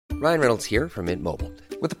Ryan Reynolds here from Mint Mobile.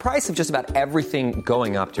 With the price of just about everything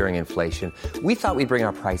going up during inflation, we thought we'd bring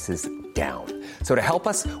our prices down. So to help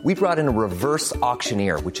us, we brought in a reverse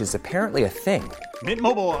auctioneer, which is apparently a thing. Mint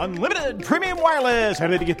Mobile Unlimited Premium Wireless. How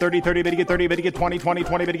to get 30, 30, bit to get 30, bit to get 20, 20,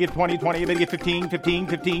 20, bit to get 20, 20, bit to get 15, 15,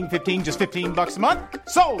 15, 15, just $15 a month?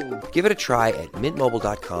 Sold! Give it a try at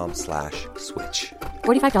mintmobile.com/switch.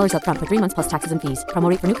 $45 up front for 3 months plus taxes and fees. Promo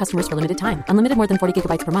rate for new customers for limited time. Unlimited more than 40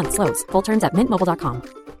 gigabytes per month. Slows full terms at mintmobile.com.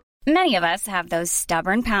 Many of us have those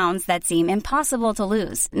stubborn pounds that seem impossible to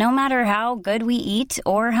lose, no matter how good we eat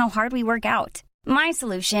or how hard we work out. My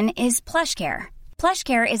solution is PlushCare.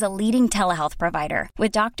 PlushCare is a leading telehealth provider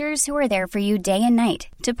with doctors who are there for you day and night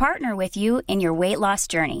to partner with you in your weight loss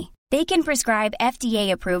journey. They can prescribe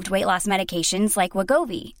FDA-approved weight loss medications like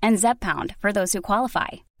Wegovy and Zepbound for those who qualify.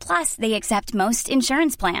 Plus, they accept most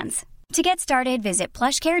insurance plans. To get started, visit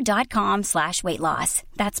plushcare.com/weightloss.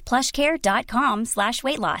 That's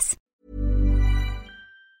plushcare.com/weightloss.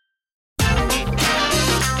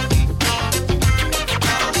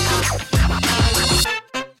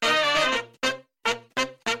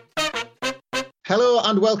 Hello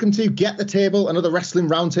and welcome to Get the Table, another wrestling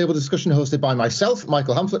roundtable discussion hosted by myself,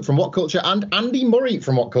 Michael Hamflett from What Culture, and Andy Murray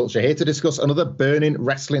from What Culture, here to discuss another burning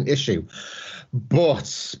wrestling issue.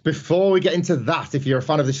 But before we get into that, if you're a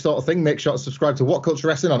fan of this sort of thing, make sure to subscribe to What Culture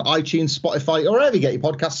Wrestling on iTunes, Spotify, or wherever you get your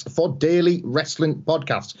podcasts for daily wrestling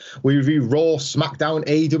podcasts. We review Raw, SmackDown,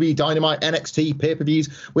 AEW, Dynamite, NXT, pay-per-views.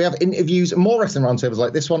 We have interviews, more wrestling roundtables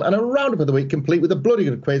like this one, and a roundup of the week complete with a bloody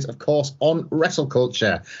good quiz, of course, on Wrestle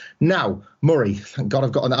Culture. Now, Murray, thank God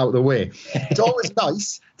I've gotten that out of the way. It's always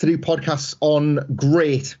nice to do podcasts on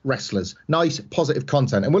great wrestlers, nice, positive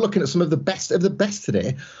content. And we're looking at some of the best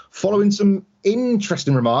today, following some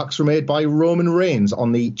interesting remarks were made by Roman Reigns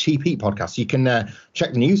on the Cheap Heat podcast. You can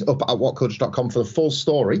check the news up at whatculture.com for the full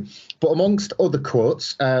story. But amongst other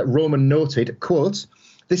quotes, Roman noted, quote,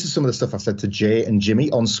 "This is some of the stuff I said to Jay and Jimmy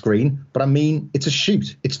on screen, but I mean, it's a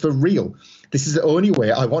shoot. It's for real. This is the only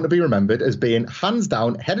way I want to be remembered as being hands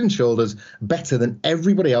down, head and shoulders better than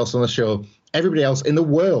everybody else on the show, everybody else in the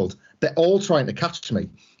world. They're all trying to catch me.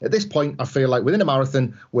 At this point, I feel like within a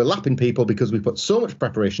marathon, we're lapping people because we put so much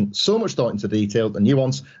preparation, so much thought into detail and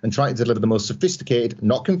nuance and trying to deliver the most sophisticated,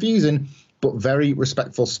 not confusing, but very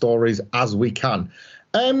respectful stories as we can."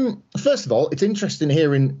 First of all, it's interesting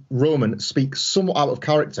hearing Roman speak somewhat out of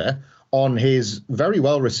character on his very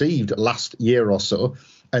well received last year or so.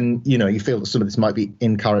 And, you know, you feel that some of this might be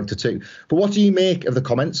in character too. But what do you make of the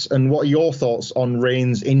comments and what are your thoughts on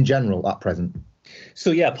Reigns in general at present?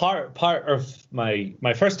 So, yeah, part of my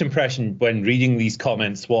first impression when reading these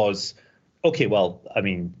comments was, okay, well, I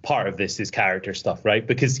mean, part of this is character stuff, right?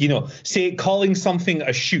 Because, you know, say calling something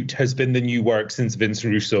a shoot has been the new work since Vince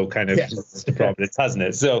Russo kind of rose to prominence, hasn't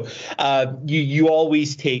it? So you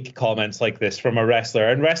always take comments like this from a wrestler,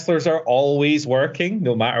 and wrestlers are always working,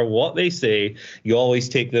 no matter what they say. You always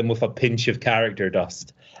take them with a pinch of character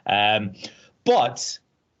dust. But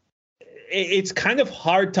it's kind of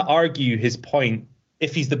hard to argue his point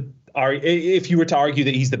if you were to argue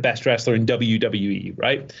that he's the best wrestler in WWE,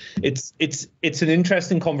 right? It's an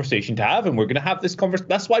interesting conversation to have, and we're going to have this conversation.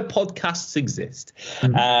 That's why podcasts exist.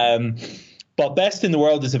 Mm-hmm. But best in the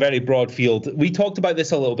world is a very broad field. We talked about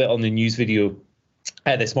this a little bit on the news video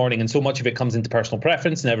this morning, and so much of it comes into personal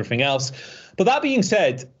preference and everything else. But that being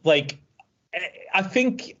said, like, I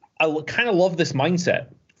think I kind of love this mindset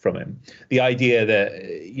from him. The idea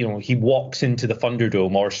that, you know, he walks into the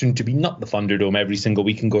Thunderdome, or soon to be not the Thunderdome, every single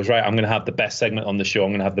week and goes, right, I'm going to have the best segment on the show. I'm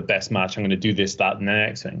going to have the best match. I'm going to do this, that, and the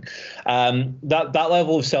next thing. That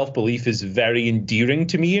level of self-belief is very endearing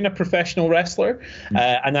to me in a professional wrestler.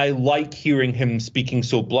 And I like hearing him speaking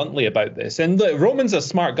so bluntly about this. And Roman's a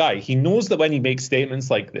smart guy. He knows that when he makes statements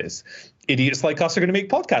like this, idiots like us are going to make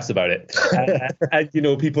podcasts about it. And, you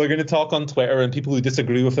know, people are going to talk on Twitter, and people who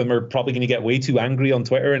disagree with him are probably going to get way too angry on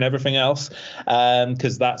Twitter and everything else,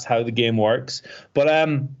 because that's how the game works. But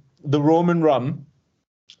the Roman run,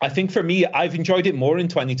 I think for me, I've enjoyed it more in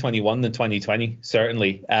 2021 than 2020,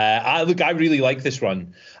 certainly. I really like this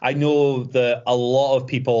run. I know that a lot of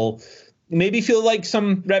people maybe feel like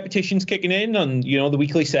some repetition's kicking in on, you know, the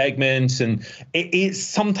weekly segments, and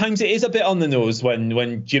sometimes it is a bit on the nose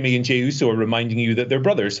when Jimmy and Jey Uso are reminding you that they're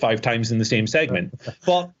brothers 5 times in the same segment.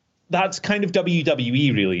 But that's kind of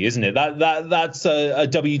WWE, really, isn't it? That's a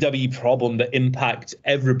WWE problem that impacts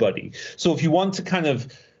everybody. So if you want to kind of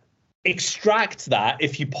extract that,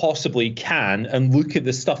 if you possibly can, and look at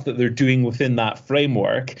the stuff that they're doing within that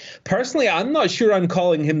framework, personally, I'm not sure I'm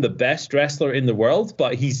calling him the best wrestler in the world,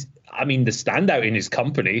 but he's, I mean, the standout in his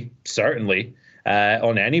company, certainly,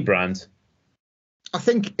 on any brand. I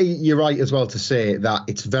think you're right as well to say that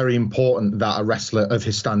it's very important that a wrestler of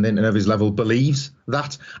his standing and of his level believes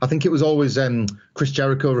that. I think it was always Chris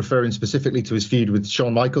Jericho referring specifically to his feud with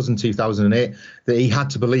Shawn Michaels in 2008, that he had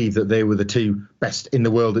to believe that they were the two best in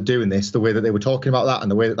the world at doing this, the way that they were talking about that and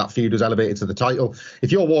the way that that feud was elevated to the title.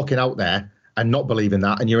 If you're walking out there and not believing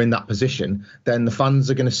that, and you're in that position, then the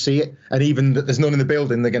fans are going to see it. And even that there's none in the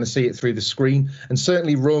building, they're going to see it through the screen. And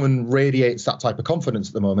certainly Roman radiates that type of confidence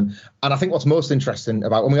at the moment. And I think what's most interesting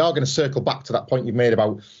about, and we are going to circle back to that point you've made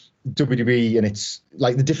about WWE and it's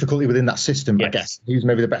like the difficulty within that system, yes. I guess, who's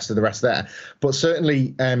maybe the best of the rest there. But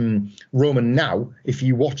certainly Roman now, if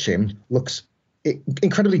you watch him, looks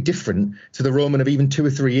incredibly different to the Roman of even 2 or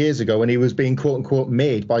 3 years ago when he was being quote unquote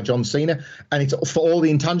made by John Cena. And it's for all the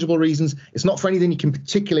intangible reasons. It's not for anything you can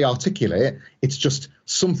particularly articulate. It's just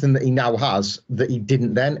something that he now has that he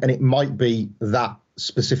didn't then. And it might be that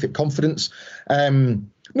specific confidence. Nothing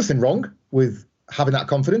wrong with having that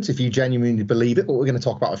confidence if you genuinely believe it. But we're going to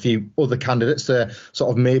talk about a few other candidates sort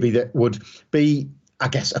of maybe that would be, I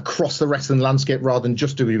guess, across the wrestling landscape rather than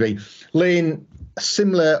just WWE, laying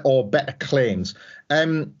similar or better claims.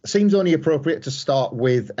 Seems only appropriate to start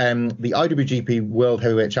with the IWGP World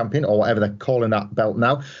Heavyweight Champion, or whatever they're calling that belt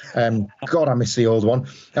now. God, I miss the old one.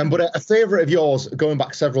 But a favourite of yours going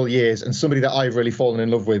back several years, and somebody that I've really fallen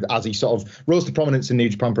in love with as he sort of rose to prominence in New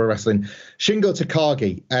Japan Pro Wrestling, Shingo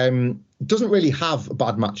Takagi. Doesn't really have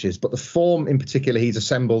bad matches, but the form in particular he's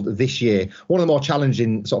assembled this year, one of the more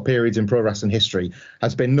challenging sort of periods in pro wrestling history,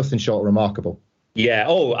 has been nothing short of remarkable. Yeah,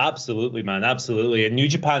 oh, absolutely, man, absolutely. And New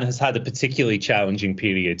Japan has had a particularly challenging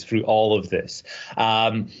period through all of this.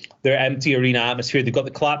 Their empty arena atmosphere, they've got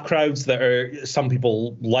the clap crowds that are, some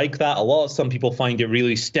people like that a lot. Some people find it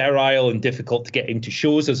really sterile and difficult to get into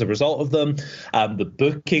shows as a result of them. The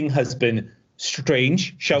booking has been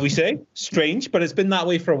strange, shall we say? Strange, but it's been that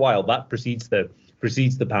way for a while. That precedes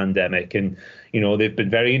the pandemic, and they've been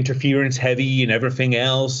very interference heavy and everything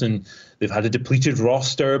else, and they've had a depleted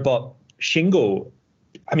roster. But Shingo,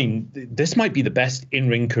 I mean, this might be the best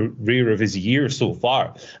in-ring career of his year so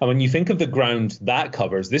far. And when you think of the ground that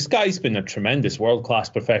covers, this guy's been a tremendous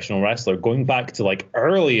world-class professional wrestler going back to like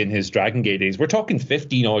early in his Dragon Gate days. We're talking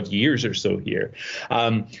 15 odd years or so here.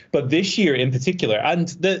 But this year in particular, and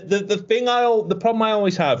the problem I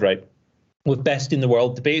always have, right, with best in the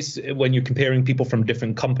world debates when you're comparing people from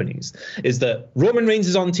different companies, is that Roman Reigns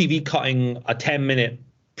is on TV cutting a 10-minute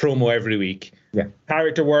promo every week. Yeah.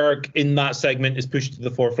 Character work in that segment is pushed to the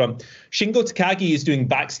forefront. Shingo Takagi is doing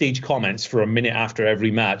backstage comments for a minute after every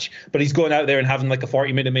match, but he's going out there and having like a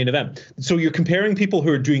 40-minute main event. So you're comparing people who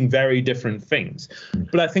are doing very different things.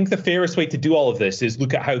 But I think the fairest way to do all of this is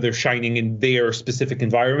look at how they're shining in their specific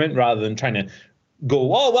environment rather than trying to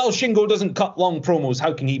go, oh, well, Shingo doesn't cut long promos.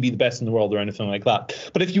 How can he be the best in the world or anything like that?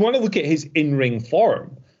 But if you want to look at his in-ring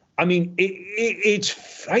form, I mean, it's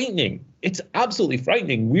frightening. It's absolutely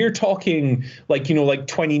frightening. We're talking like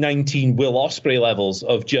 2019 Will Ospreay levels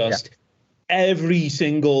of just every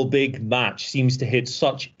single big match seems to hit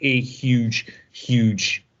such a huge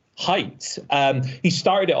height. He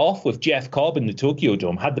started it off with Jeff Cobb in the Tokyo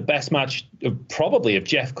Dome, had the best match probably of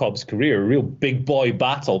Jeff Cobb's career, a real big boy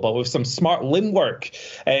battle, but with some smart limb work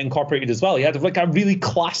incorporated as well. He had like a really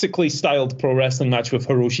classically styled pro wrestling match with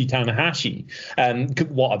Hiroshi Tanahashi.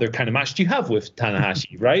 What other kind of match do you have with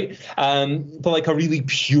Tanahashi, right? But like a really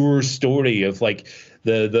pure story of like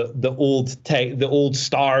the old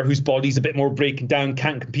star whose body's a bit more breaking down,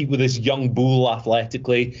 can't compete with this young bull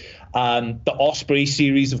athletically. The Ospreay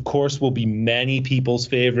series, of course, will be many people's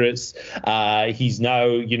favorites. He's now,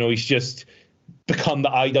 he's just become the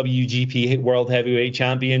IWGP World Heavyweight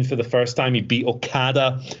Champion for the first time. He beat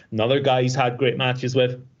Okada, another guy he's had great matches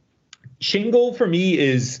with. Shingo, for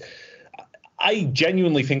me, I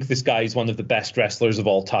genuinely think this guy is one of the best wrestlers of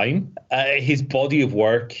all time. His body of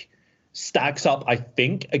work stacks up, I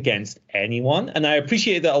think, against anyone. And I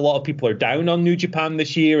appreciate that a lot of people are down on New Japan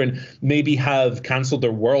this year and maybe have cancelled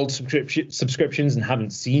their world subscriptions and haven't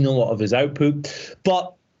seen a lot of his output.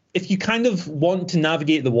 But if you kind of want to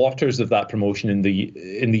navigate the waters of that promotion in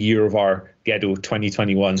the year of our Gedo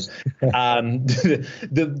 2021,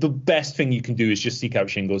 the best thing you can do is just seek out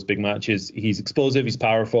Shingo's big matches. He's explosive, he's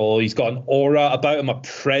powerful, he's got an aura about him, a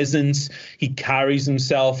presence. He carries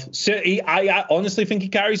himself. I honestly think he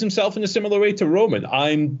carries himself in a similar way to Roman.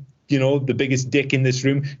 I'm the biggest dick in this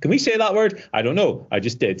room. Can we say that word? I don't know. I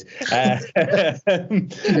just did. I'm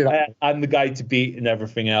the guy to beat and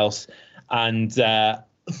everything else. And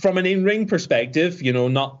from an in-ring perspective,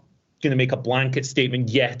 not going to make a blanket statement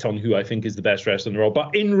yet on who I think is the best wrestler in the world,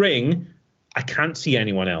 but in-ring, I can't see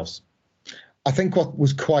anyone else. I think what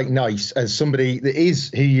was quite nice, as somebody that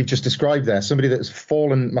is who you've just described there, somebody that's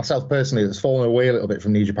fallen, myself personally, that's fallen away a little bit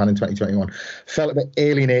from New Japan in 2021, felt a bit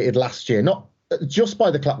alienated last year, not just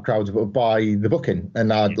by the clap crowds, but by the booking. And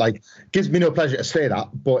like, gives me no pleasure to say that,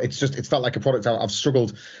 but it's felt like a product I've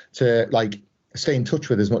struggled to like stay in touch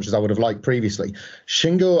with as much as I would have liked previously.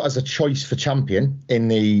 Shingo as a choice for champion, in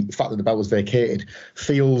the fact that the belt was vacated,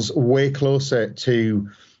 feels way closer to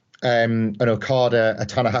an Okada, a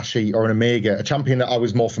Tanahashi, or an Omega, a champion that I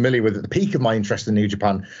was more familiar with at the peak of my interest in New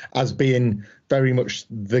Japan, as being very much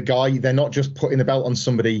the guy. They're not just putting the belt on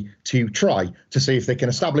somebody to try to see if they can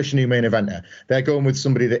establish a new main eventer. They're going with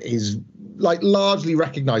somebody that is like largely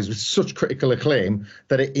recognized with such critical acclaim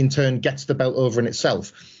that it in turn gets the belt over in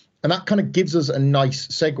itself. And that kind of gives us a nice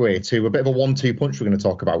segue to a bit of a 1-2 punch we're going to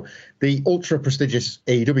talk about. The ultra prestigious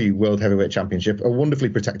AEW World Heavyweight Championship, a wonderfully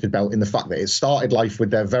protected belt in the fact that it started life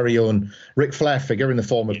with their very own Ric Flair figure in the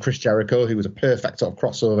form of Chris Jericho, who was a perfect sort of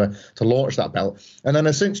crossover to launch that belt. And then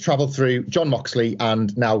has since travelled through Jon Moxley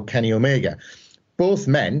and now Kenny Omega. Both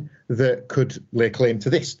men that could lay claim to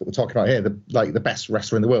this that we're talking about here, the best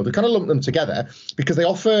wrestler in the world. We kind of lump them together because they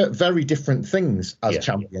offer very different things as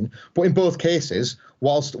champion. But in both cases,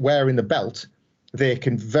 whilst wearing the belt, they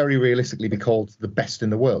can very realistically be called the best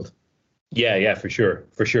in the world. Yeah, for sure.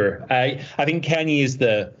 I think Kenny is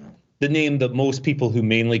the name that most people who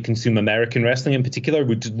mainly consume American wrestling in particular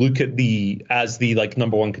would look at as the like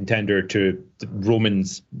number one contender to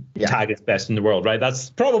Roman's tag as best in the world, right? That's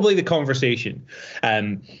probably the conversation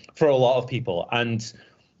for a lot of people. And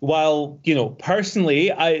while,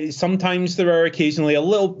 personally, sometimes there are occasionally a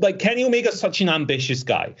little, like Kenny Omega's such an ambitious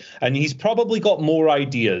guy, and he's probably got more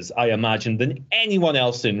ideas, I imagine, than anyone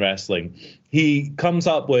else in wrestling. He comes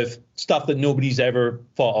up with stuff that nobody's ever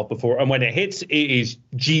thought of before. And when it hits, it is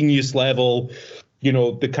genius level,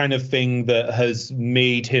 the kind of thing that has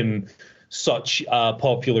made him such a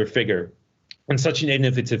popular figure and such an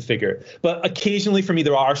innovative figure. But occasionally for me,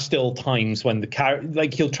 there are still times when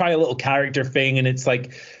he'll try a little character thing and it's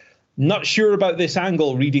like, not sure about this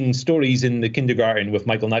angle, reading stories in the kindergarten with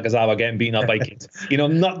Michael Nakazawa getting beaten up by kids.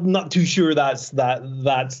 Not too sure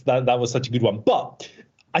that was such a good one. But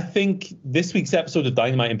I think this week's episode of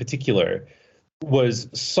Dynamite in particular was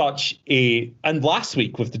and last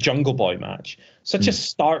week with the Jungle Boy match, such a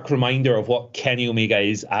stark reminder of what Kenny Omega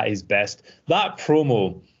is at his best. That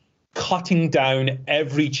promo, cutting down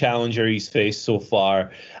every challenger he's faced so far,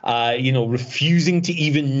 refusing to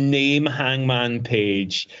even name Hangman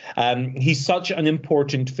Page. He's such an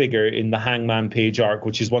important figure in the Hangman Page arc,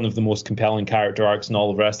 which is one of the most compelling character arcs in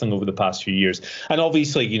all of wrestling over the past few years. And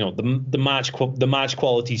obviously, the match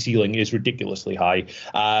quality ceiling is ridiculously high.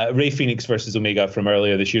 Rey Fenix versus Omega from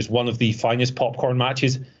earlier this year is one of the finest popcorn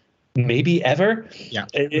matches maybe ever. Yeah,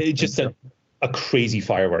 it just a crazy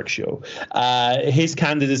fireworks show. His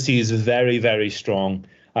candidacy is very, very strong,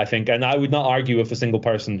 I think. And I would not argue with a single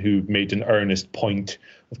person who made an earnest point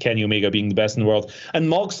of Kenny Omega being the best in the world.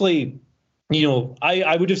 And Moxley,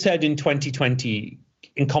 I would have said in 2020,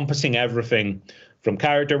 encompassing everything from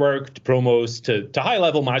character work to promos to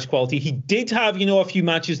high-level match quality. He did have, a few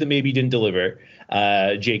matches that maybe didn't deliver.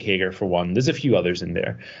 Jake Hager, for one. There's a few others in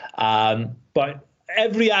there. But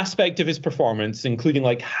every aspect of his performance, including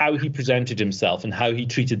like how he presented himself and how he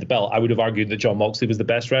treated the belt, I would have argued that Jon Moxley was the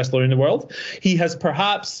best wrestler in the world. He has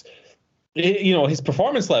perhaps, his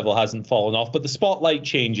performance level hasn't fallen off, but the spotlight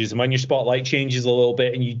changes. And when your spotlight changes a little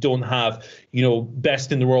bit and you don't have,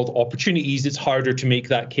 best in the world opportunities, it's harder to make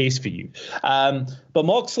that case for you. But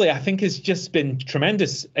Moxley, I think, has just been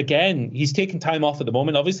tremendous. Again, he's taken time off at the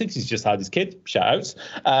moment, obviously, because he's just had his kid, shout outs.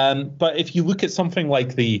 But if you look at something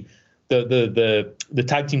like the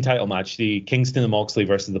tag team title match, the Kingston and Moxley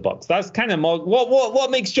versus the Bucks. That's kind of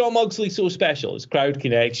what makes Jon Moxley so special. His crowd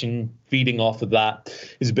connection, feeding off of that,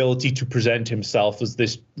 his ability to present himself as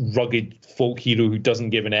this rugged folk hero who doesn't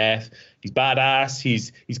give an F. He's badass.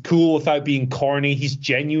 He's cool without being corny. He's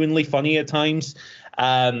genuinely funny at times.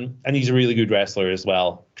 And he's a really good wrestler as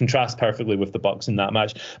well. Contrasts perfectly with the Bucks in that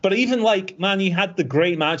match. But even he had the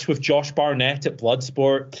great match with Josh Barnett at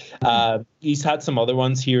Bloodsport. He's had some other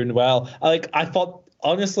ones here and well. I thought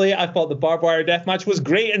the barbed wire death match was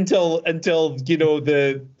great until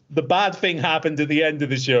the bad thing happened at the end of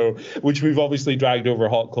the show, which we've obviously dragged over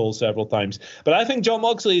hot coals several times. But I think Jon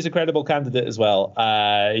Moxley is a credible candidate as well.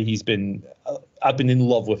 I've been in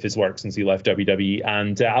love with his work since he left WWE,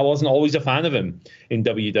 and I wasn't always a fan of him in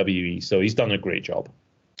WWE, so he's done a great job.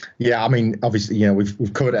 Yeah, I mean, obviously,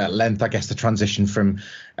 we've covered it at length. I guess the transition from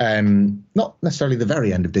not necessarily the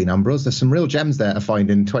very end of Dean Ambrose. There's some real gems there to find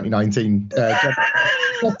in 2019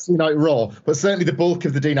 Moxley Night Raw, but certainly the bulk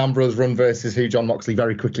of the Dean Ambrose run versus who Jon Moxley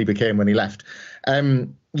very quickly became when he left.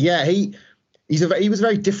 He was a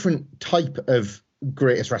very different type of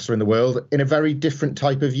greatest wrestler in the world in a very different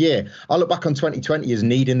type of year. I look back on 2020 as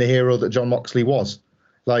needing the hero that Jon Moxley was.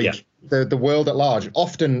 The world at large,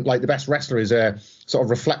 often like the best wrestler is a sort of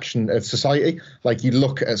reflection of society. Like you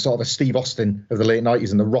look at sort of a Steve Austin of the late 90s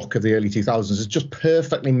and the Rock of the early 2000s, it's just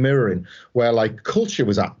perfectly mirroring where like culture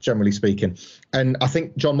was at, generally speaking. And I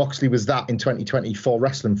think Jon Moxley was that in 2020 for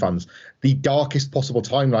wrestling fans. The darkest possible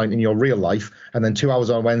timeline in your real life. And then 2 hours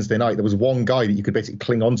on Wednesday night, there was one guy that you could basically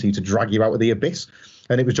cling on to drag you out of the abyss.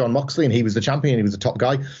 And it was Jon Moxley, and he was the champion. He was the top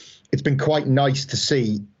guy. It's been quite nice to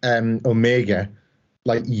see Omega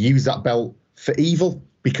like use that belt for evil,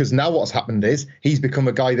 because now what's happened is he's become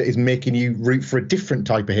a guy that is making you root for a different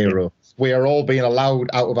type of hero. We are all being allowed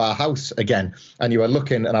out of our house again, and you are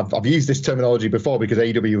looking, and I've used this terminology before because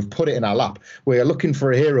AEW have put it in our lap. We are looking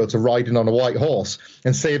for a hero to ride in on a white horse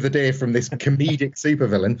and save the day from this comedic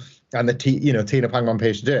supervillain, and the Tina Hangman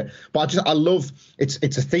Page to do it. But I love it's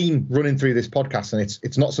a theme running through this podcast, and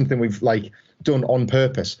it's not something we've like done on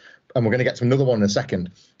purpose. And we're going to get to another one in a second.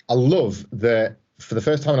 I love that. For the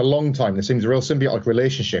first time in a long time, there seems a real symbiotic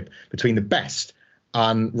relationship between the best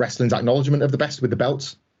and wrestling's acknowledgement of the best with the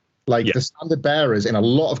belts. The standard bearers in a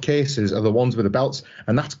lot of cases are the ones with the belts,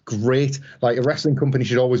 and that's great. Like a wrestling company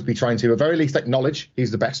should always be trying to, at very least, acknowledge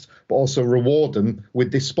he's the best, but also reward them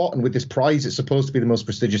with this spot and with this prize. It's supposed to be the most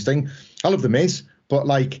prestigious thing. I love the Miz, but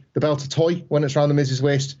like the belt's a toy when it's around the Miz's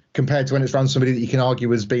waist compared to when it's around somebody that you can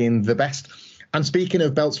argue as being the best. And speaking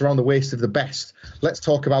of belts around the waist of the best, let's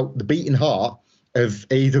talk about the beating heart of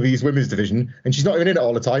AEW's women's division, and she's not even in it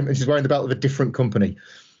all the time, and she's wearing the belt of a different company.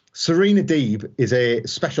 Serena Deeb is a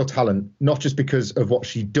special talent, not just because of what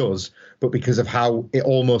she does, but because of how it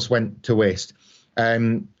almost went to waste.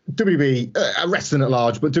 WWE, wrestling at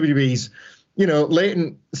large, but WWE's,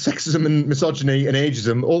 latent sexism and misogyny and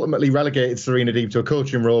ageism ultimately relegated Serena Deeb to a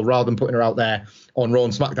coaching role rather than putting her out there on Raw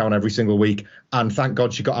and SmackDown every single week. And thank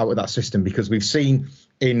God she got out of that system, because we've seen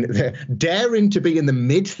in the daring to be in the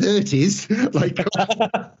mid-30s, like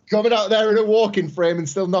coming out there in a walking frame and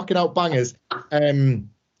still knocking out bangers.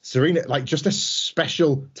 Serena, like just a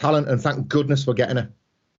special talent, and thank goodness we're getting her.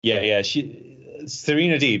 Yeah.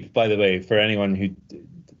 Serena Deeb, by the way, for anyone who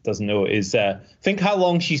doesn't know, is think how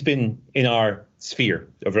long she's been in our sphere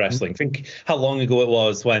of wrestling. Think how long ago it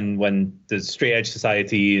was when the Straight Edge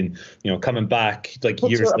Society and coming back like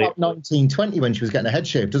Puts years later. About 1920 when she was getting her head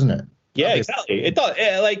shaved, doesn't it? Yeah, exactly. It does.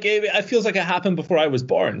 It feels like it happened before I was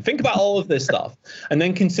born. Think about all of this stuff, and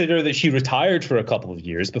then consider that she retired for a couple of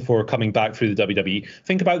years before coming back through the WWE.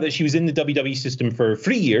 Think about that she was in the WWE system for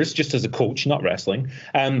 3 years, just as a coach, not wrestling.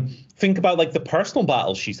 Think about like the personal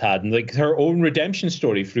battles she's had and like her own redemption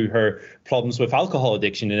story through her problems with alcohol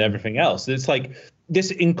addiction and everything else. It's like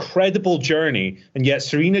this incredible journey, and yet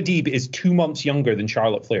Serena Deeb is 2 months younger than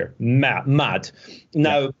Charlotte Flair. Mad.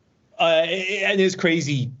 Now. Yeah. And it's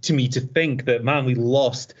crazy to me to think that, man, we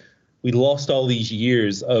lost all these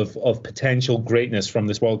years of potential greatness from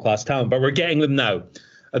this world-class talent, but we're getting them now,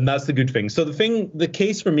 and that's the good thing. So the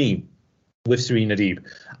case for me with Serena Deeb,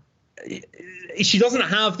 she doesn't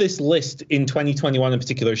have this list in 2021 in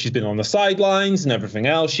particular. She's been on the sidelines and everything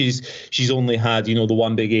else. She's only had, the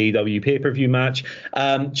one big AEW pay-per-view match.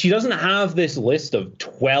 She doesn't have this list of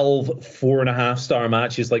 12 4.5-star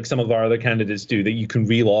matches like some of our other candidates do that you can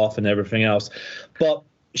reel off and everything else. But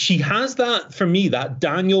she has that, for me, that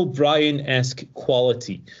Daniel Bryan-esque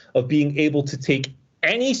quality of being able to take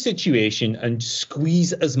any situation and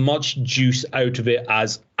squeeze as much juice out of it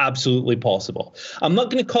as absolutely possible. I'm not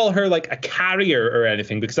going to call her like a carrier or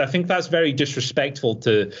anything, because I think that's very disrespectful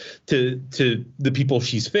to the people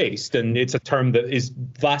she's faced, and it's a term that is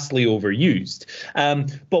vastly overused.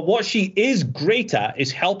 But what she is great at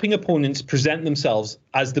is helping opponents present themselves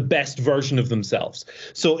as the best version of themselves.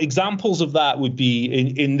 So examples of that would be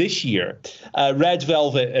in this year, Red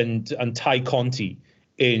Velvet and Ty Conti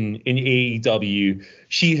in AEW.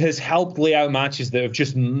 She has helped lay out matches that have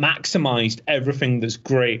just maximized everything that's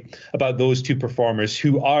great about those two performers,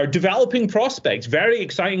 who are developing prospects, very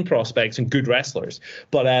exciting prospects and good wrestlers,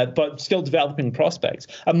 but still developing prospects.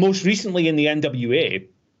 And most recently in the NWA,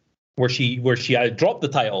 where she dropped the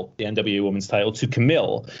title, the NWA Women's title, to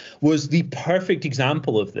Camille, was the perfect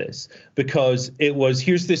example of this, because it was,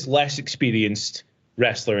 here's this less experienced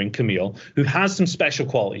wrestler in Camille, who has some special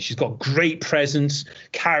qualities. She's got great presence,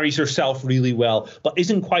 carries herself really well, but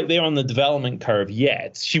isn't quite there on the development curve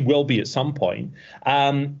yet. She will be at some point.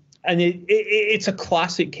 And it's a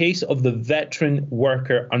classic case of the veteran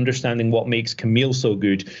worker understanding what makes Camille so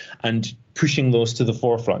good and pushing those to the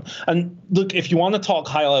forefront. And look, if you want to talk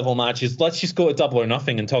high-level matches, let's just go to Double or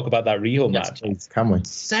Nothing and talk about that Riho match. Please, can we?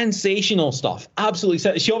 Sensational stuff.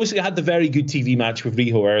 Absolutely. She obviously had the very good TV match with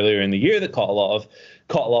Riho earlier in the year that caught a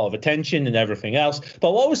lot of attention and everything else.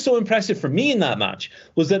 But what was so impressive for me in that match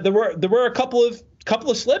was that there were a couple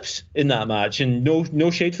of slips in that match, and no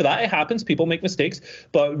shade for that. It happens. People make mistakes.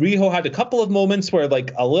 But Riho had a couple of moments where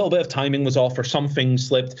like a little bit of timing was off or something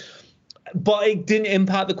slipped. But it didn't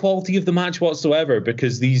impact the quality of the match whatsoever,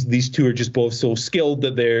 because these two are just both so skilled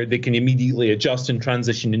that they can immediately adjust and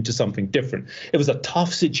transition into something different. It was a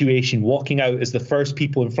tough situation walking out as the first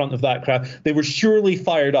people in front of that crowd. They were surely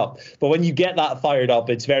fired up, but when you get that fired up,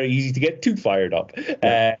 it's very easy to get too fired up.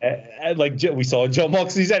 Like we saw in Jon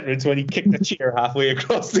Moxley's entrance when he kicked the chair halfway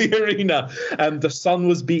across the arena. The sun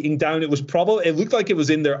was beating down. It looked like it was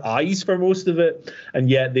in their eyes for most of it, and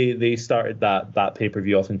yet they started that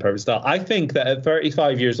pay-per-view off in perfect style. I think that at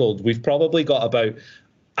 35 years old, we've probably got about...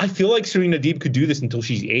 I feel like Serena Deeb could do this until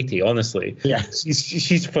she's 80, honestly. Yeah.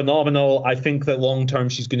 She's phenomenal. I think that long-term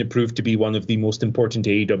she's going to prove to be one of the most important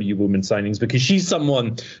AEW women signings, because she's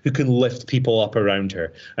someone who can lift people up around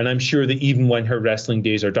her. And I'm sure that even when her wrestling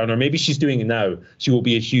days are done, or maybe she's doing it now, she will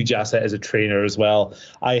be a huge asset as a trainer as well.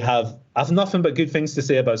 I have nothing but good things to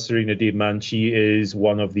say about Serena Deeb, man. She is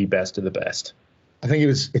one of the best of the best. I think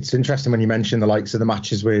it's interesting when you mention the likes of the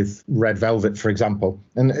matches with Red Velvet, for example,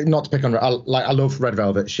 and not to pick on, I love Red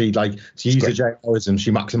Velvet. She to use the J-Horism,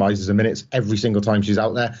 she maximizes her minutes every single time she's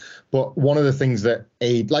out there. But one of the things that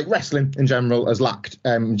wrestling in general has lacked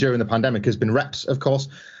during the pandemic has been reps, of course.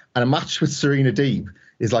 And a match with Serena Deeb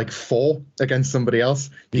is like 4 against somebody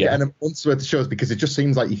else. You get in a month's worth of shows, because it just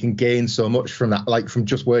seems like you can gain so much from that, like from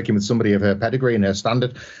just working with somebody of her pedigree and her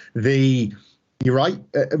standard. You're right.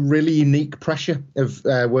 A really unique pressure of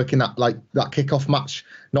working that kickoff match.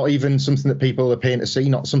 Not even something that people are paying to see.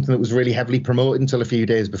 Not something that was really heavily promoted until a few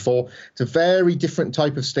days before. It's a very different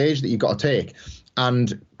type of stage that you've got to take.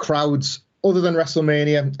 And crowds, other than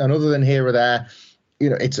WrestleMania and other than here or there,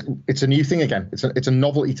 it's a new thing again. It's a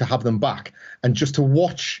novelty to have them back, and just to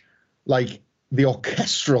watch the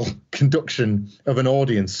orchestral conduction of an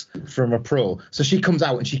audience from a pro. So she comes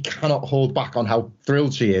out and she cannot hold back on how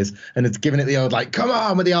thrilled she is, and it's giving it the old, come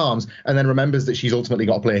on with the arms, and then remembers that she's ultimately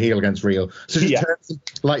got to play a heel against Riho. So she turns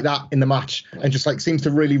like that in the match and just seems to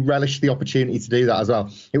really relish the opportunity to do that as well.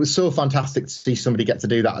 It was so fantastic to see somebody get to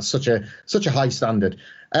do that at such a high standard.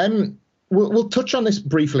 We'll touch on this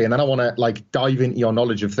briefly, and then I want to dive into your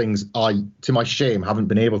knowledge of things I, to my shame, haven't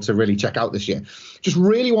been able to really check out this year. Just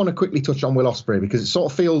really want to quickly touch on Will Ospreay, because it sort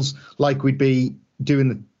of feels like we'd be doing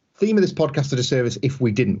the theme of this podcast a disservice if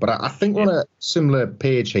we didn't. But I think we're on a similar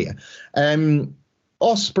page here.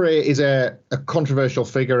 Ospreay is a controversial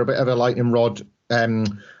figure, a bit of a lightning rod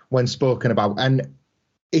when spoken about, and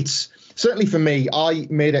it's certainly for me. I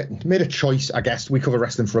made a choice. I guess we cover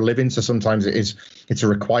wrestling for a living, so sometimes it's a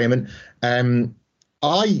requirement.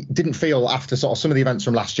 I didn't feel, after sort of some of the events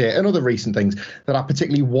from last year and other recent things, that I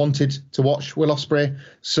particularly wanted to watch Will Ospreay.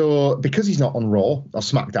 So because he's not on Raw or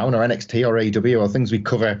SmackDown or NXT or AEW or things we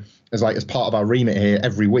cover as part of our remit here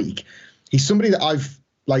every week, he's somebody that I've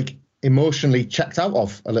emotionally checked out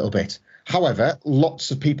of a little bit. However, lots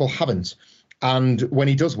of people haven't. And when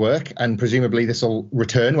he does work, and presumably this will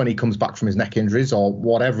return when he comes back from his neck injuries or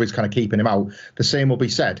whatever is kind of keeping him out, the same will be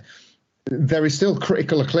said. There is still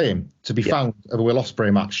critical acclaim to be found of a Will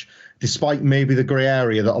Ospreay match, despite maybe the grey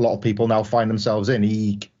area that a lot of people now find themselves in.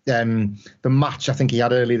 The match I think he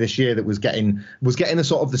had earlier this year that was getting a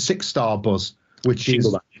sort of the 6-star buzz, which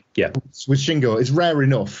is with Shingo, is rare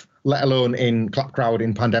enough, let alone in clap crowd,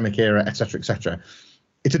 in pandemic era, etc., etc.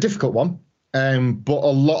 It's a difficult one. But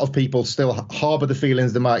a lot of people still harbour the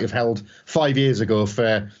feelings they might have held 5 years ago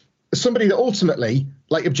for somebody that ultimately,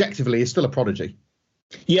 objectively, is still a prodigy.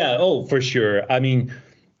 Yeah, for sure. I mean,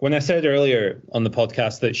 when I said earlier on the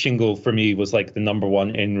podcast that Shingo, for me, was the number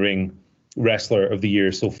one in-ring wrestler of the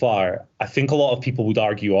year so far, I think a lot of people would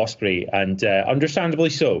argue Ospreay, and understandably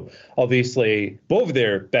so. Obviously, both of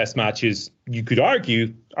their best matches, you could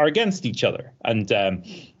argue, are against each other, and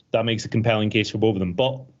that makes a compelling case for both of them.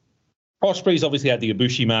 But Ospreay's obviously had the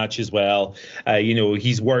Ibushi match as well.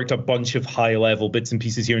 He's worked a bunch of high-level bits and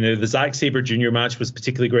pieces here and there. The Zack Sabre Jr. match was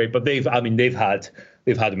particularly great, but they've had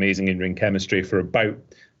amazing in-ring chemistry for about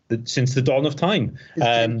since the dawn of time.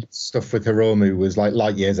 Stuff with Hiromu was like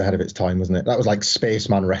light years ahead of its time, wasn't it? That was like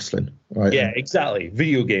spaceman wrestling, right? Yeah, exactly.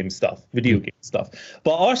 Video game stuff.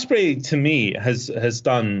 But Ospreay, to me, has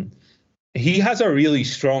done. He has a really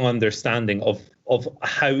strong understanding of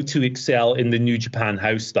how to excel in the New Japan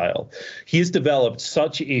house style. He has developed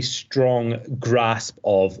such a strong grasp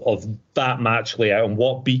of that match layout and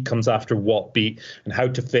what beat comes after what beat and how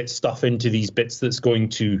to fit stuff into these bits that's going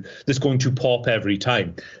to pop every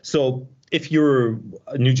time. So if you're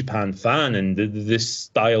a New Japan fan and this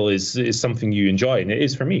style is something you enjoy, and it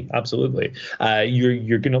is for me, absolutely,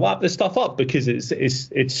 you're going to lap this stuff up because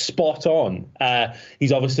it's spot on.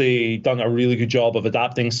 He's obviously done a really good job of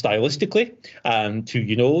adapting stylistically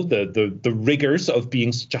to the rigors of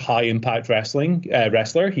being such a high impact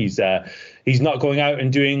wrestler. He's not going out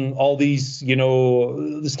and doing all these,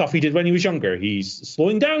 the stuff he did when he was younger. He's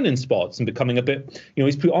slowing down in spots and becoming a bit,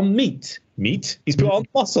 he's put on meat. He's put on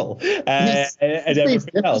muscle and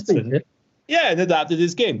everything else. And adapted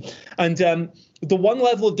his game. And the one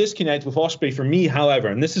level of disconnect with Ospreay for me, however,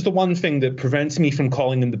 and this is the one thing that prevents me from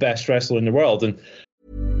calling him the best wrestler in the world. And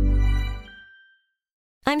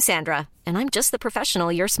I'm Sandra, and I'm just the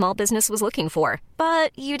professional your small business was looking for.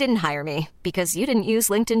 But you didn't hire me because you didn't use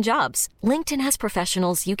LinkedIn Jobs. LinkedIn has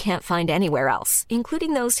professionals you can't find anywhere else,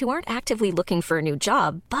 including those who aren't actively looking for a new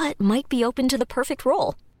job, but might be open to the perfect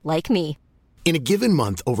role, like me. In a given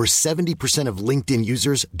month, over 70% of LinkedIn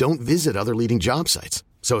users don't visit other leading job sites.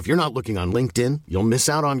 So if you're not looking on LinkedIn, you'll miss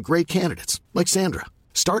out on great candidates like Sandra.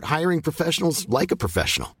 Start hiring professionals like a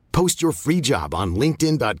professional. Post your free job on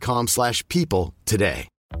linkedin.com/people today.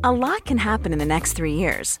 A lot can happen in the next 3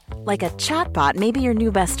 years. Like a chatbot may be your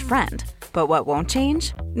new best friend. But what won't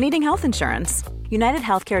change? Needing health insurance. United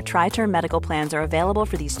Healthcare Tri-Term Medical Plans are available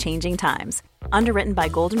for these changing times. Underwritten by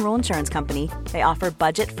Golden Rule Insurance Company, they offer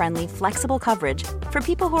budget-friendly, flexible coverage for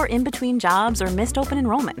people who are in between jobs or missed open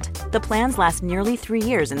enrollment. The plans last nearly 3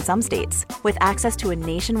 years in some states, with access to a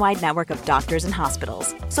nationwide network of doctors and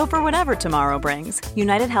hospitals. So for whatever tomorrow brings,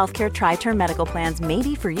 United Healthcare Tri-Term Medical Plans may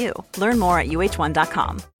be for you. Learn more at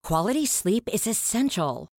uh1.com. Quality sleep is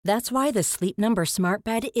essential. That's why the Sleep Number Smart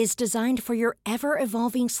Bed is designed for your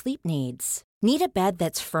ever-evolving sleep needs. Need a bed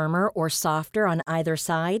that's firmer or softer on either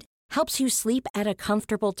side? Helps you sleep at a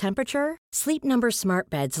comfortable temperature? Sleep Number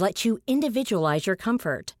Smart Beds let you individualize your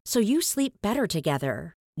comfort, so you sleep better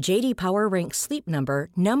together. J.D. Power ranks Sleep Number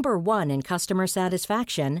number 1 in customer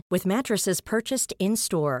satisfaction with mattresses purchased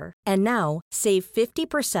in-store. And now, save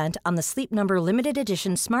 50% on the Sleep Number Limited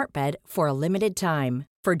Edition Smart Bed for a limited time.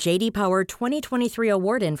 For J.D. Power 2023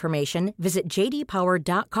 award information, visit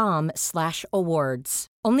jdpower.com/awards.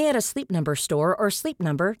 Only at a Sleep Number store or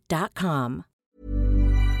sleepnumber.com.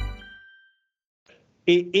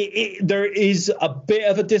 There is a bit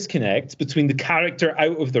of a disconnect between the character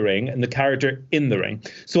out of the ring and the character in the ring.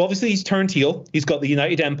 So obviously he's turned heel. He's got the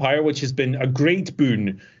United Empire, which has been a great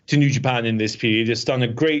boon to New Japan in this period. It's done a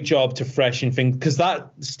great job to freshen things, because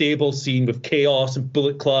that stable scene with Chaos and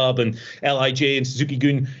Bullet Club and LIJ and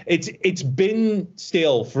Suzuki-gun, it's been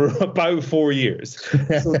stale for about 4 years.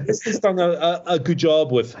 So this has done a good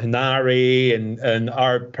job with Hinari and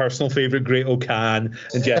our personal favorite Great-O-Khan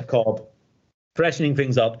and Jeff Cobb, freshening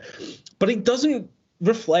things up. But it doesn't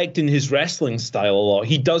reflect in his wrestling style a lot.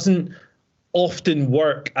 He doesn't often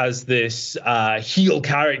work as this heel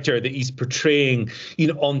character that he's portraying,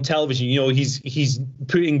 on television. He's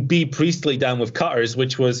putting B. Priestley down with cutters,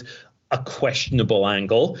 which was a questionable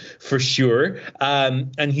angle for sure.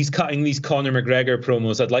 And he's cutting these Conor McGregor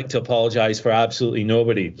promos. I'd like to apologize for absolutely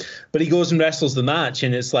nobody. But he goes and wrestles the match,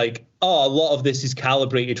 and it's like, a lot of this is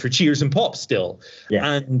calibrated for cheers and pops still.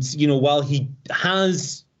 Yeah. And, while he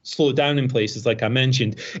has slowed down in places, like I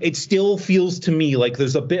mentioned, it still feels to me like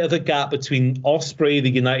there's a bit of a gap between Ospreay, the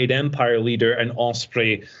United Empire leader, and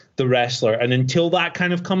Ospreay, the wrestler. And until that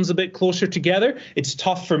kind of comes a bit closer together, it's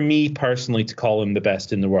tough for me personally to call him the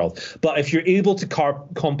best in the world. But if you're able to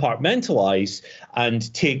compartmentalize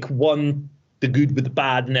and take the good with the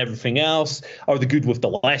bad and everything else, or the good with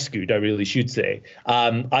the less good, I really should say,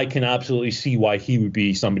 I can absolutely see why he would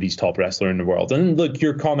be somebody's top wrestler in the world. And look,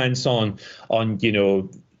 your comments on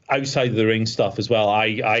outside of the ring stuff as well,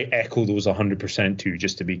 I echo those 100% too,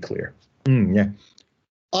 just to be clear. Yeah.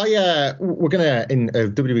 We're gonna, in a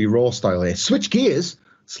WWE Raw style here, switch gears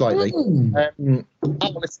slightly.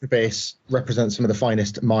 Alex the Base represents some of the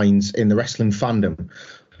finest minds in the wrestling fandom,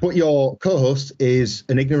 but your co-host is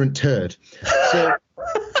an ignorant turd. So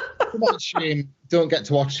much shame don't get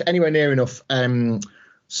to watch anywhere near enough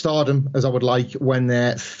Stardom as I would like when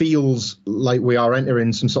there feels like we are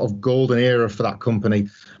entering some sort of golden era for that company.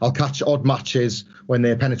 I'll catch odd matches when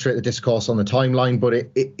they penetrate the discourse on the timeline, but it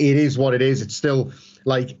is what it is. It's still,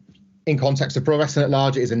 like, in context of pro wrestling at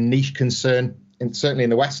large, it is a niche concern, and certainly in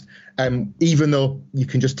the West. Even though you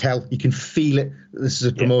can just tell, you can feel it. This is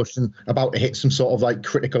a promotion about to hit some sort of like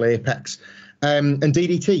critical apex. And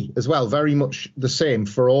DDT as well, very much the same.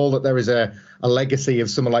 For all that there is a legacy of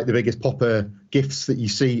some of like the biggest popper gifts that you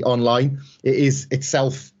see online, it is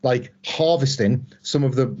itself like harvesting some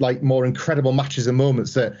of the like more incredible matches and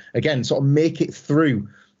moments that, again, sort of make it through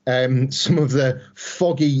some of the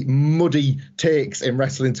foggy, muddy takes in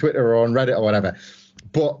wrestling Twitter or on Reddit or whatever.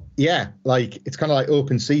 But yeah, like, it's kind of like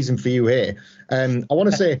open season for you here. I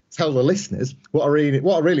want to say, tell the listeners, what I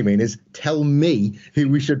really mean is tell me who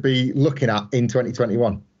we should be looking at in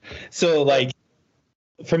 2021. So, like,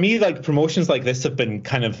 for me, like, promotions like this have been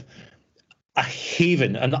kind of a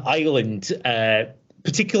haven, an island,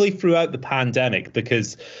 particularly throughout the pandemic,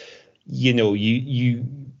 because, you know, you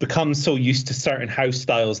become so used to certain house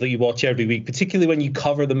styles that you watch every week, particularly when you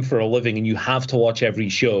cover them for a living and you have to watch every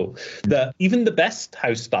show, that even the best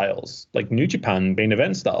house styles, like New Japan main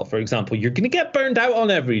event style, for example, you're going to get burned out on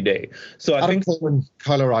every day. So I think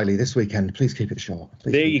Kyle O'Reilly this weekend, please keep it short.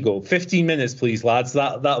 There you go. 15 minutes, please, lads.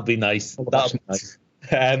 That'll be nice. That'll be nice.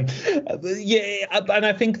 Yeah, and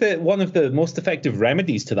I think that one of the most effective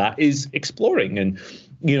remedies to that is exploring and,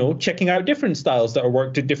 you know, checking out different styles that are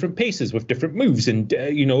worked at different paces with different moves and,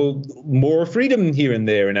 you know, more freedom here and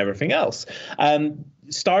there and everything else.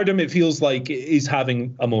 Stardom, it feels like, is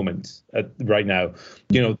having a moment right now.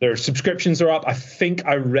 You know, their subscriptions are up. I think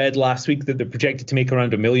I read last week that they're projected to make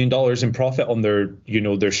around $1 million in profit on their, you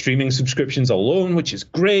know, their streaming subscriptions alone, which is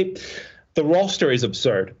great. The roster is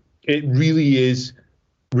absurd. It really is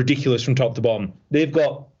ridiculous from top to bottom. They've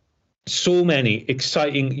got so many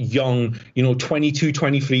exciting young, you know, 22,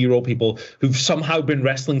 23-year-old people who've somehow been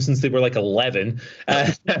wrestling since they were like 11,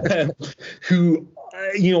 who,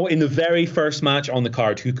 you know, in the very first match on the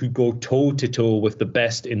card, who could go toe-to-toe with the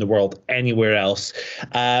best in the world anywhere else.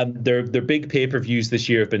 Their big pay-per-views this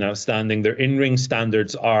year have been outstanding. Their in-ring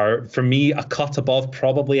standards are, for me, a cut above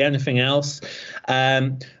probably anything else.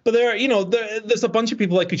 But there, you know, there's a bunch of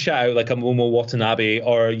people I could shout out, like a Momo Watanabe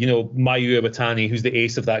or, you know, Mayu Iwatani, who's the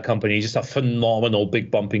ace of that company, just a phenomenal big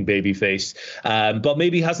bumping babyface. But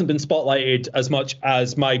maybe hasn't been spotlighted as much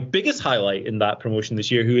as my biggest highlight in that promotion this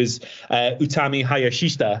year, who is Utami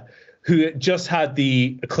Hayashishita, who just had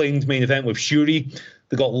the acclaimed main event with Shuri.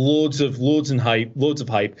 They got loads of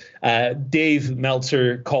hype. Dave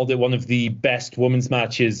Meltzer called it one of the best women's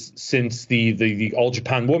matches since the All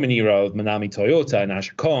Japan Woman era of Manami Toyota and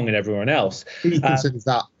Asha Kong and everyone else. He considers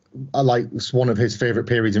that like one of his favorite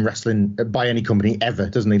periods in wrestling by any company ever,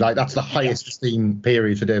 doesn't he? Like, that's the highest esteem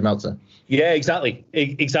period for Dave Meltzer. Yeah, exactly.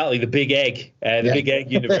 The big egg, big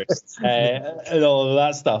egg universe, and all of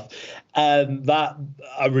that stuff. That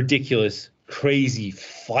a ridiculous, crazy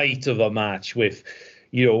fight of a match with,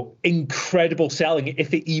 you know, incredible selling,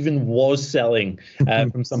 if it even was selling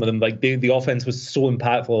from some of them. Like, the offense was so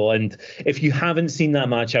impactful. And if you haven't seen that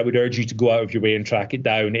match, I would urge you to go out of your way and track it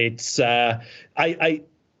down. It's I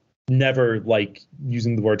never like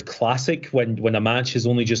using the word classic when a match has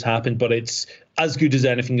only just happened, but it's as good as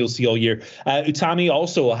anything you'll see all year. Utami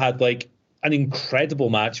also had like an incredible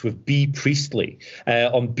match with Bea Priestley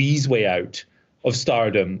on Bea's way out of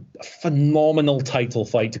Stardom. A phenomenal title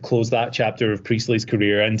fight to close that chapter of Priestley's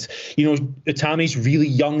career. And, you know, Utami's really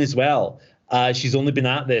young as well. She's only been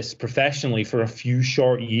at this professionally for a few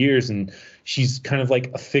short years, and she's kind of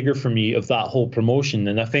like a figure for me of that whole promotion.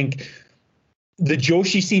 And I think the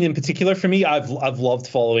Joshi scene in particular, for me, I've loved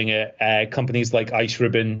following it. Companies like Ice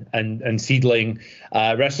Ribbon and Seedling,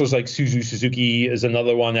 wrestlers like Suzu Suzuki is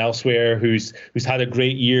another one elsewhere who's had a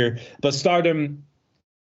great year. But Stardom,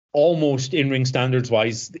 almost in-ring standards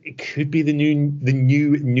wise, it could be the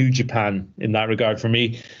new Japan in that regard for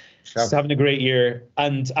me. Sure. It's having a great year,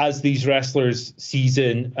 and as these wrestlers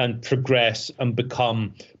season and progress and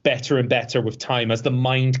become better and better with time, as the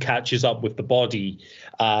mind catches up with the body,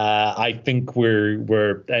 I think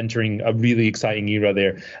we're entering a really exciting era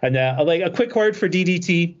there. And like a quick word for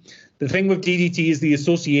DDT. The thing with DDT is the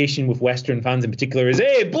association with Western fans in particular is,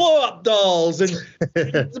 hey, blow up dolls and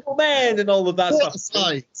Invisible Man and all of that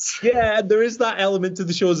stuff. Yeah, and there is that element to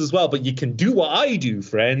the shows as well. But you can do what I do,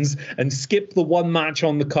 friends, and skip the one match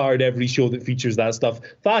on the card every show that features that stuff.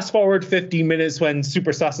 Fast forward 15 minutes when Super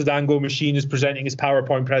Sasadango Machine is presenting his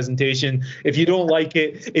PowerPoint presentation. If you don't like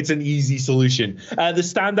it, it's an easy solution. The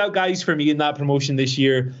standout guys for me in that promotion this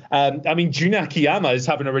year, I mean, Jun Akiyama is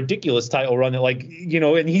having a ridiculous title run.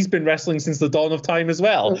 And he's been wrestling since the dawn of time as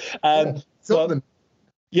well.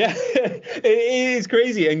 Yeah, it is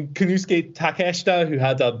crazy. And Konosuke Takeshita, who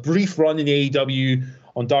had a brief run in AEW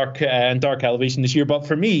on Dark Elevation this year. But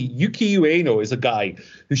for me, Yuki Ueno is a guy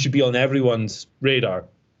who should be on everyone's radar.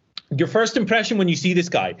 Your first impression when you see this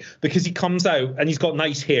guy, because he comes out and he's got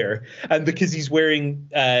nice hair, and because he's wearing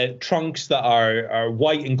trunks that are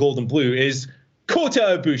white and gold and blue, is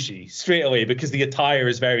Kota Ibushi straight away, because the attire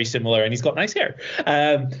is very similar and he's got nice hair.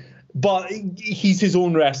 But he's his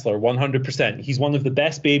own wrestler, 100%. He's one of the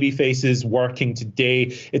best baby faces working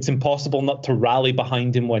today. It's impossible not to rally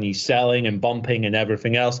behind him when he's selling and bumping and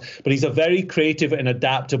everything else. But he's a very creative and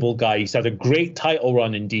adaptable guy. He's had a great title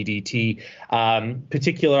run in DDT.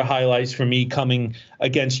 Particular highlights for me coming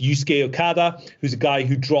against Yusuke Okada, who's a guy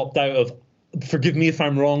who dropped out of, forgive me if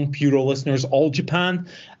I'm wrong, Puro listeners, All Japan,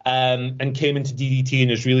 and came into DDT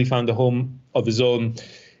and has really found a home of his own.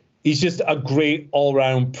 He's just a great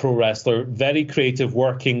all-round pro wrestler, very creative,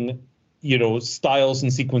 working, styles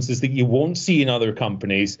and sequences that you won't see in other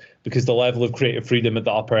companies, because the level of creative freedom at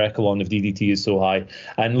the upper echelon of DDT is so high.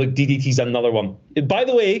 And look, DDT's another one. By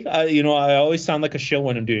the way, I always sound like a shill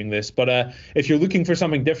when I'm doing this, but if you're looking for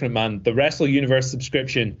something different, man, the Wrestle Universe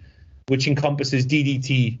subscription, which encompasses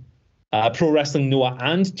DDT, Pro Wrestling Noah,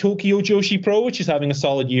 and Tokyo Joshi Pro, which is having a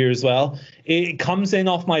solid year as well. It comes in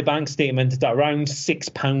off my bank statement at around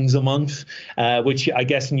 £6 a month, which I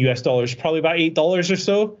guess in US dollars, probably about $8 or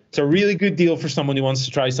so. It's a really good deal for someone who wants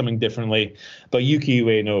to try something differently. But Yuki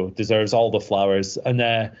Ueno deserves all the flowers. And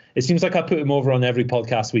it seems like I put him over on every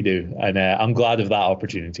podcast we do. And I'm glad of that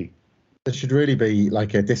opportunity. There should really be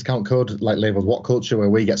like a discount code, like labeled What Culture, where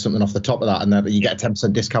we get something off the top of that, and then you get a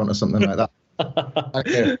 10% discount or something like that. Like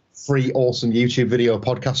a free, awesome YouTube video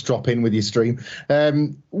podcast drop in with your stream.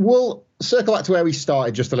 We'll circle back to where we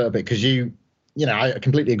started just a little bit, because I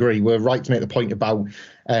completely agree. We're right to make the point about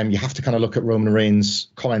you have to kind of look at Roman Reigns'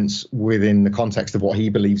 comments within the context of what he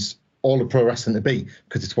believes all of pro wrestling to be,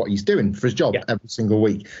 because it's what he's doing for his job every single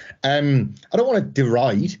week. I don't want to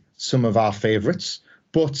deride some of our favourites,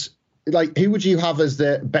 but like, who would you have as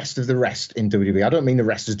the best of the rest in WWE? I don't mean the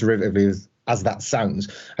rest as derivatively as that sounds.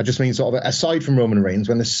 I just mean sort of aside from Roman Reigns,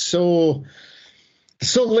 when there's so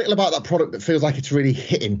little about that product that feels like it's really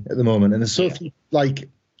hitting at the moment, and there's so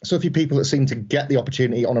few people that seem to get the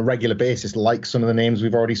opportunity on a regular basis, like some of the names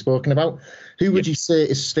we've already spoken about. Who would you say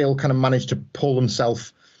is still kind of managed to pull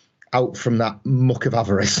themselves out from that muck of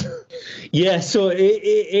avarice? Yeah, so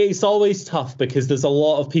it's always tough, because there's a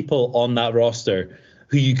lot of people on that roster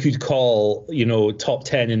who you could call, top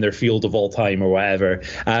 10 in their field of all time or whatever.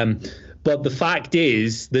 But the fact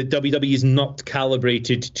is that WWE is not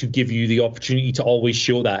calibrated to give you the opportunity to always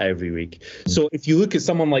show that every week. So if you look at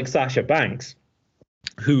someone like Sasha Banks,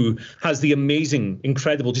 who has the amazing,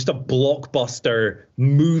 incredible, just a blockbuster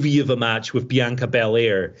movie of a match with Bianca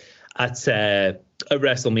Belair at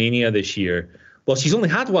WrestleMania this year. Well, she's only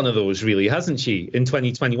had one of those, really, hasn't she, in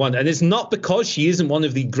 2021? And it's not because she isn't one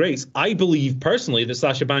of the greats. I believe personally that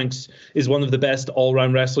Sasha Banks is one of the best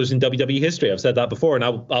all-round wrestlers in WWE history. I've said that before, and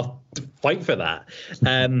I'll fight for that.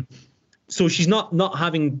 So she's not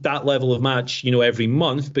having that level of match, every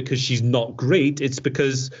month because she's not great. It's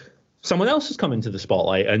because someone else has come into the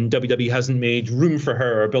spotlight and WWE hasn't made room for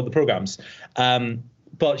her or built the programs.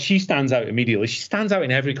 But she stands out immediately. She stands out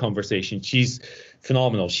in every conversation. She's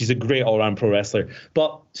phenomenal. She's a great all-round pro wrestler.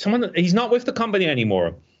 But he's not with the company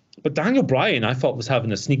anymore. But Daniel Bryan, I thought, was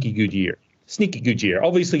having a sneaky good year.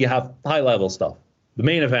 Obviously, you have high-level stuff. The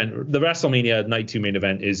main event, the WrestleMania Night 2 main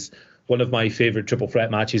event, is one of my favorite triple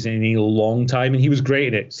threat matches in a long time, and he was great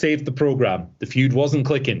in it. Saved the program. The feud wasn't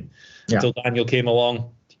clicking until Daniel came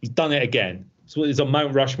along. He's done it again. So he's a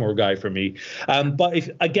Mount Rushmore guy for me. But if,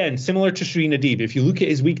 again, similar to Serena Deeb, if you look at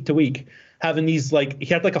his week to week, having these, he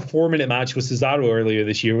had a 4-minute match with Cesaro earlier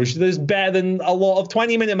this year, which is better than a lot of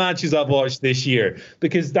 20-minute matches I've watched this year,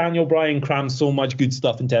 because Daniel Bryan crams so much good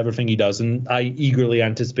stuff into everything he does, and I eagerly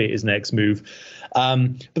anticipate his next move.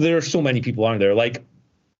 But there are so many people, aren't there?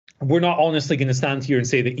 We're not honestly going to stand here and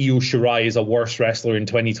say that Io Shirai is a worse wrestler in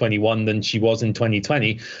 2021 than she was in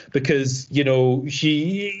 2020, because,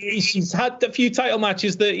 she's had a few title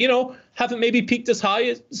matches that, haven't maybe peaked as high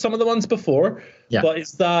as some of the ones before. Yeah. But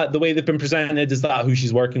is that the way they've been presented? Is that who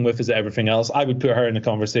she's working with? Is it everything else? I would put her in the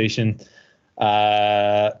conversation.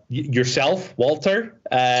 Yourself, Walter,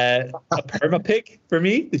 a perma pick for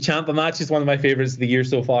me. The Ciampa match is one of my favorites of the year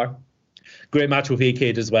so far. Great match with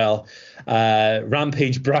A-Kid as well.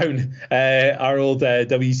 Rampage Brown, our old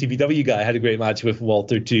WCBW guy, had a great match with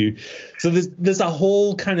Walter too. So there's a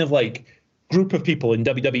whole kind of group of people in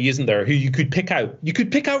WWE, isn't there, who you could pick out? You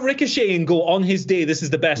could pick out Ricochet and go, on his day, this is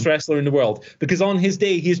the best wrestler in the world, because on his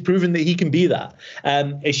day, he has proven that he can be that.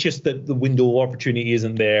 It's just that the window of opportunity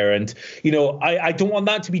isn't there. And, you know, I don't want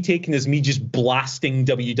that to be taken as me just blasting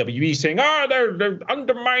WWE, saying, they're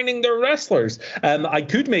undermining their wrestlers. I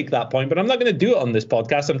could make that point, but I'm not going to do it on this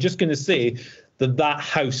podcast. I'm just going to say that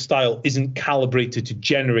house style isn't calibrated to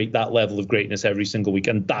generate that level of greatness every single week.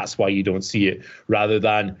 And that's why you don't see it, rather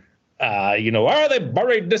than, they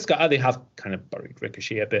buried this guy. They have kind of buried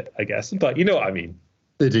Ricochet a bit, I guess. But you know what I mean.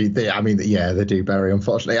 They do. They do bury,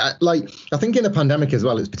 unfortunately. I think in a pandemic as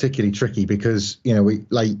well, it's particularly tricky because, you know,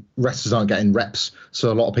 wrestlers aren't getting reps.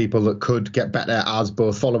 So a lot of people that could get better as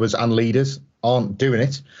both followers and leaders aren't doing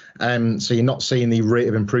it. So you're not seeing the rate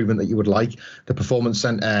of improvement that you would like. The performance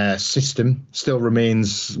center system still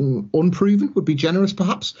remains unproven, would be generous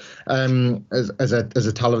perhaps, as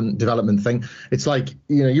a talent development thing. It's like,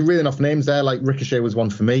 you know, you're reeling off names there. Like Ricochet was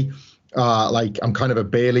one for me. I'm kind of a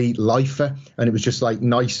Bayley lifer, and it was just like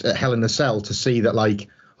nice at Hell in a Cell to see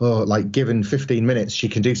that given 15 minutes, she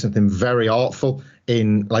can do something very artful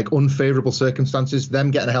in like unfavorable circumstances.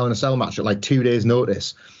 Them getting a Hell in a Cell match at like 2 days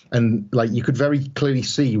notice. And like you could very clearly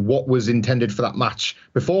see what was intended for that match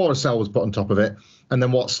before a cell was put on top of it. And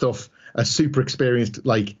then what stuff a super experienced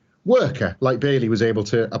like worker like Bayley was able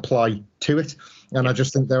to apply to it. And I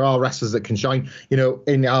just think there are wrestlers that can shine. You know,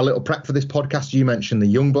 in our little prep for this podcast, you mentioned the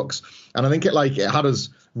Young Bucks. And I think it had us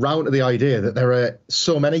round to the idea that there are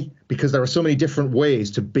so many, because there are so many different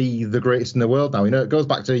ways to be the greatest in the world now. You know, it goes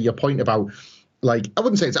back to your point about, like, I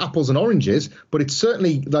wouldn't say it's apples and oranges, but it's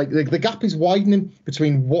certainly like the gap is widening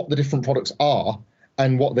between what the different products are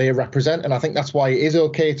and what they represent. And I think that's why it is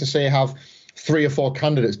okay to say have 3 or 4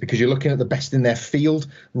 candidates, because you're looking at the best in their field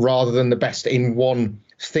rather than the best in one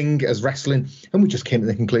thing as wrestling. And we just came to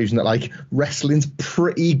the conclusion that like wrestling's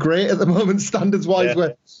pretty great at the moment, standards wise,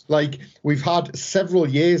 where like we've had several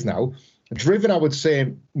years now, driven, I would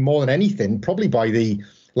say, more than anything, probably by the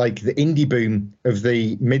indie boom of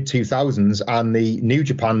the mid 2000s and the New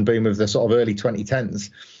Japan boom of the sort of early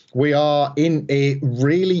 2010s. We are in a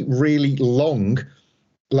really, really long,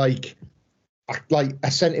 like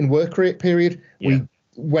ascending work rate period. Yeah.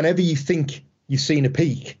 Whenever you think you've seen a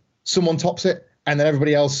peak, someone tops it, and then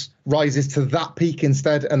everybody else rises to that peak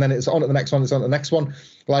instead, and then it's on at the next one, it's on at the next one.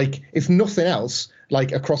 Like, if nothing else,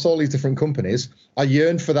 like across all these different companies, I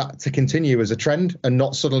yearn for that to continue as a trend and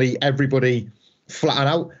not suddenly everybody flatten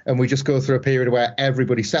out and we just go through a period where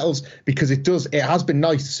everybody settles, because it has been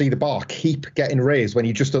nice to see the bar keep getting raised when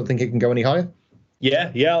you just don't think it can go any higher.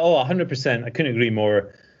 Yeah. 100%. I couldn't agree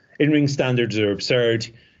more. In-ring standards are absurd.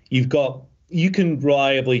 You can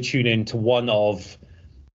reliably tune in to one of,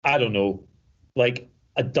 I don't know, like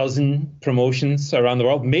a dozen promotions around the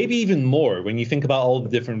world, maybe even more when you think about all the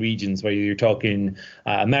different regions, where you're talking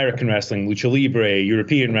American wrestling, lucha libre,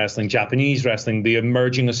 European wrestling, Japanese wrestling, the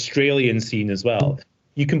emerging Australian scene as well.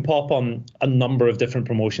 You can pop on a number of different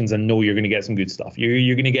promotions and know you're going to get some good stuff.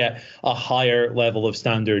 You're going to get a higher level of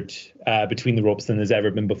standard between the ropes than has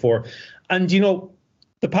ever been before. And, you know,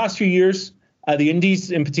 the past few years, the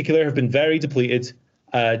indies in particular have been very depleted.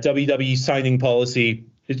 WWE signing policy,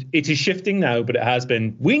 it is shifting now, but it has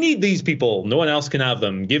been, we need these people. No one else can have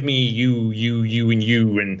them. Give me you,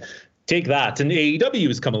 and take that. And AEW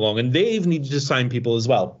has come along, and they've needed to sign people as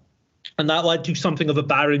well. And that led to something of a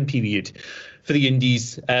barren period for the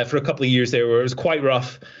indies for a couple of years there, where it was quite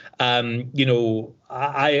rough. You know,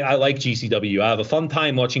 I like GCW. I have a fun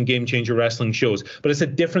time watching Game Changer wrestling shows, but it's a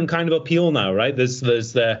different kind of appeal now, right? There's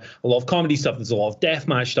a lot of comedy stuff. There's a lot of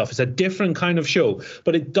deathmatch stuff. It's a different kind of show,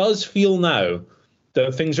 but it does feel now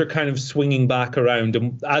that things are kind of swinging back around.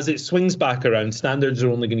 And as it swings back around, standards are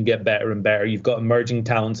only going to get better and better. You've got emerging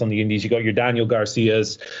talents on the indies. You've got your Daniel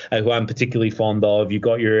Garcias, who I'm particularly fond of. You've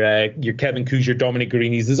got your Kevin Kuj, your Dominic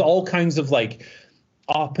Garini's. There's all kinds of like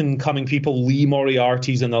up-and-coming people. Lee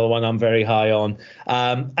Moriarty's another one I'm very high on.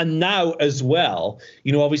 And now as well,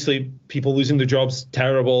 you know, obviously people losing their jobs,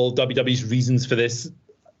 terrible. WWE's reasons for this,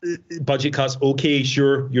 budget cuts, okay,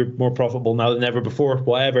 sure, you're more profitable now than ever before,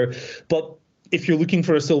 whatever. But if you're looking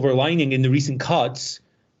for a silver lining in the recent cuts,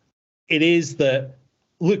 it is that,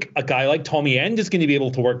 look, a guy like Tommy End is going to be able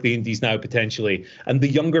to work the indies now potentially. And the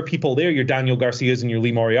younger people there, your Daniel Garcias and your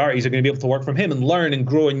Lee Moriarty's, are going to be able to work from him and learn and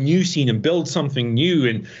grow a new scene and build something new.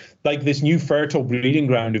 And like this new fertile breeding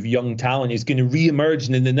ground of young talent is going to reemerge.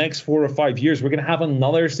 And in the next 4 or 5 years, we're going to have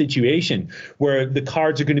another situation where the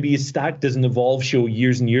cards are going to be as stacked as an Evolve show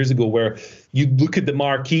years and years ago, where you look at the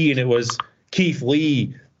marquee and it was Keith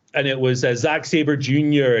Lee, and it was Zack Sabre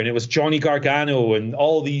Jr. and it was Johnny Gargano and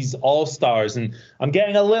all these all-stars. And I'm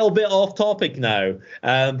getting a little bit off topic now,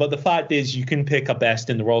 but the fact is you can pick a best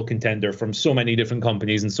in the world contender from so many different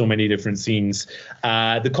companies and so many different scenes.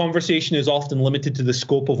 The conversation is often limited to the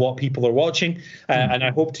scope of what people are watching, and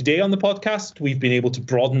I hope today on the podcast we've been able to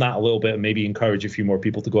broaden that a little bit and maybe encourage a few more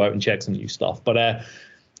people to go out and check some new stuff. But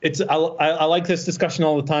I like this discussion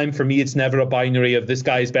all the time. For me, it's never a binary of this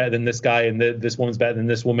guy is better than this guy and this woman's better than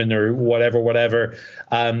this woman or whatever.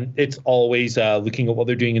 It's always looking at what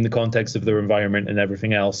they're doing in the context of their environment and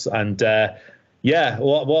everything else. And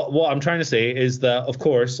what I'm trying to say is that, of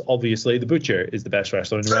course, obviously, the Butcher is the best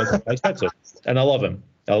wrestler in the world. And I love him.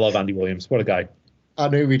 I love Andy Williams. What a guy. I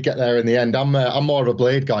knew we'd get there in the end. I'm more of a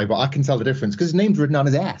Blade guy, but I can tell the difference because his name's written on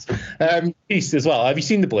his ass. Beast as well. Have you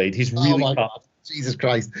seen the Blade? He's really tough. Jesus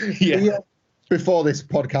Christ. Yeah. Before this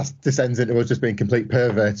podcast descends into us just being complete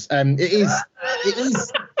perverts, it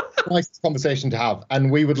is a nice conversation to have, and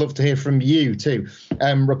we would love to hear from you too.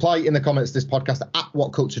 Reply in the comments to this podcast at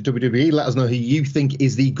WhatCultureWWE. Let us know who you think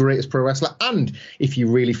is the greatest pro wrestler, and if you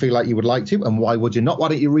really feel like you would like to, and why would you not, why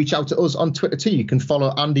don't you reach out to us on Twitter too? You can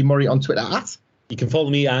follow Andy Murray on Twitter at... You can follow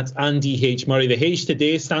me at Andy H. Murray. The H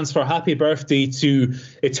today stands for happy birthday to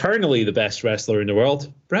eternally the best wrestler in the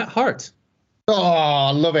world, Bret Hart. Oh,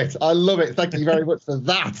 I love it. I love it. Thank you very much for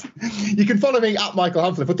that. You can follow me at Michael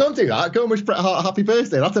Hamflett, but don't do that. Go and wish Bret Hart a happy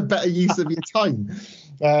birthday. That's a better use of your time.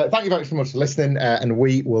 Thank you very much for listening, and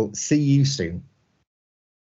we will see you soon.